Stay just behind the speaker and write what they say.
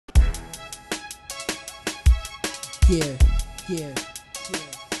Yeah, yeah, yeah.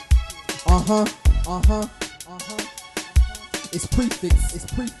 It's Pri-Fix, it's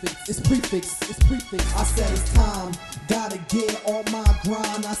Pri-Fix, it's Pri-Fix, it's Pri-Fix. I said it's time, gotta get on my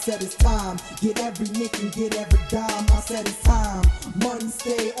grind. I said it's time, get every nick and get every dime. I said it's time, money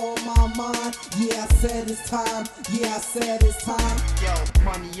stay on my mind. Yeah, I said it's time, yeah, I said it's time. Yo,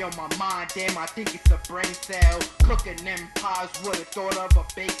 money on my mind, damn, I think it's a brain cell. Cooking them pies, would've thought of a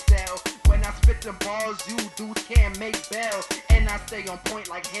bake sale. When I spit them balls, you dudes can't make bail. And I stay on point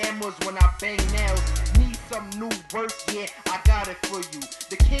like hammers when I bang nails. Need some new work, yeah, I got it for you.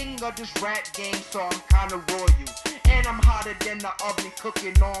 The king of this rap game, so I'm kinda royal. And I'm hotter than the oven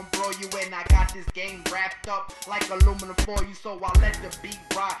cooking on broil you. And I got this game wrapped up like aluminum foil, so I let the beat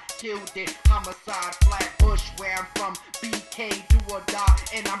ride. Killed it, homicide, Flatbush, where I'm from. BK, do or die.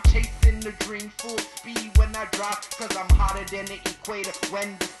 And I'm chasing the dream full speed when I drive. Cause I'm hotter than the equator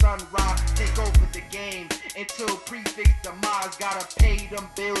when the sun rise. Take over the game until Pri-Fix demise. Gotta pay them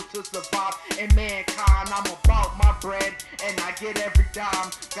bills to survive. And mankind, I'm about my bread. And I get every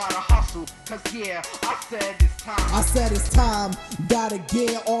dime. Gotta hustle, cause yeah, I said it's time. I said it's time, gotta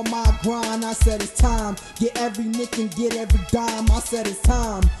get on my grind. I said it's time, get every nick and get every dime. I said it's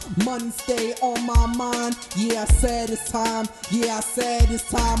time, money stay on my mind. Yeah, I said it's time, yeah, I said it's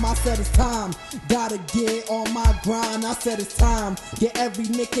time. I said it's time, gotta get on my grind. I said it's time, get every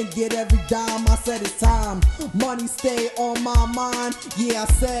nick and get every dime. I said it's time, money stay on my mind. Yeah, I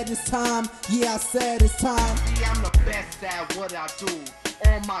said it's time, yeah, I said it's time. See, I'm the best at what I do.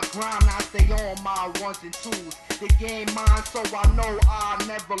 On my grind, I stay on my ones and twos. The game mine, so I know I'll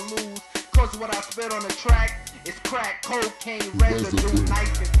never lose. Cause what I spit on the track is crack, cocaine, residue,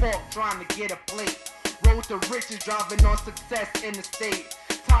 knife and fork, trying to get a plate. Road to riches, driving on success in the state.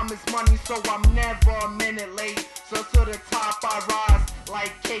 Time is money, so I'm never a minute late. So to the top I rise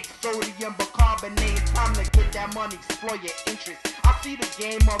like cake, sodium bicarbonate. Time to get that money, explore your interest. I see the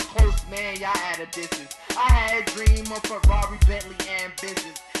game up close, man, y'all at a distance. I had a dream of Ferrari, Bentley, and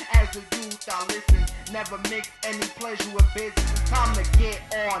business. As a youth, I listen, never mix any pleasure with business. It's time to get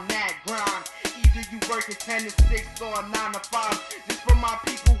on that grind. Either you working 10 to 6 or 9 to 5. Just for my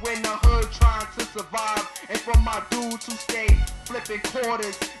people in the hood trying to survive. And for my dudes who stay flipping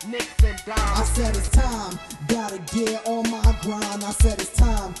quarters, nicks and dimes. I said it's time, gotta get on my grind. I said it's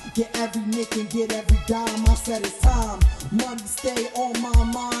time, get every nick and get every dime. I said it's time, money stay on my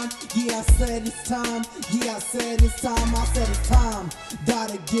mind. Yeah, I said it's time, yeah, I said it's time. I said it's time,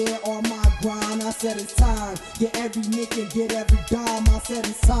 gotta get on my grind. I said it's time, get every nick and get every dime. I said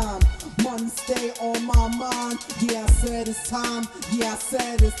it's time, money stay on my mind. Yeah, I said it's time, yeah, I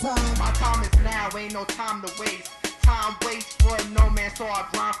said it's time. My time is now, ain't no time to waste. Time waits for no man, so I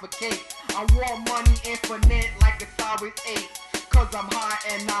grind for cake. I want money infinite like it's always 8. Cause I'm high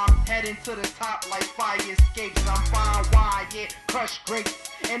and I'm heading to the top like fire escapes. I'm fine, why, yeah, crush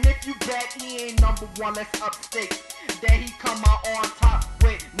grapes. And if you bet he ain't number one, let's up stakes. Then he come out on top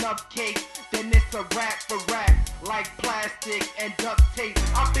with enough cake. Then it's a rap for rap, like plastic and duct tape.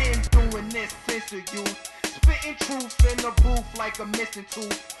 I've been doing this since a youth. Spitting truth in the booth like a missing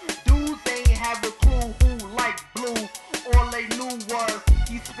tooth. Dudes ain't have a clue who like blue. All they knew was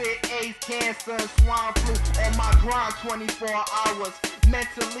he spit AIDS, cancer, and swine flu. On my grind 24 hours.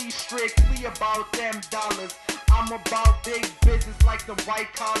 Mentally strictly about them dollars. I'm about big business like the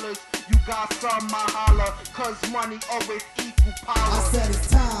white collars. You got some, I holler, cause money always equal power. I said it's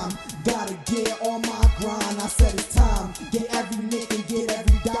time, gotta get on my grind. I said it's time, get every nick and get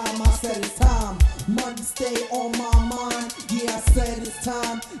every dime. I said it's time, money stay on my mind. Yeah, I said it's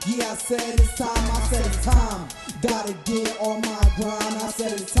time, yeah, I said it's time. I said it's time, gotta get on my grind. I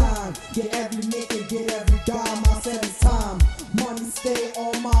said it's time, get every nick and get every dime. I said it's time, money stay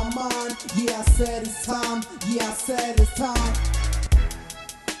on my mind. Yeah, I said it's time, yeah, I said it's time.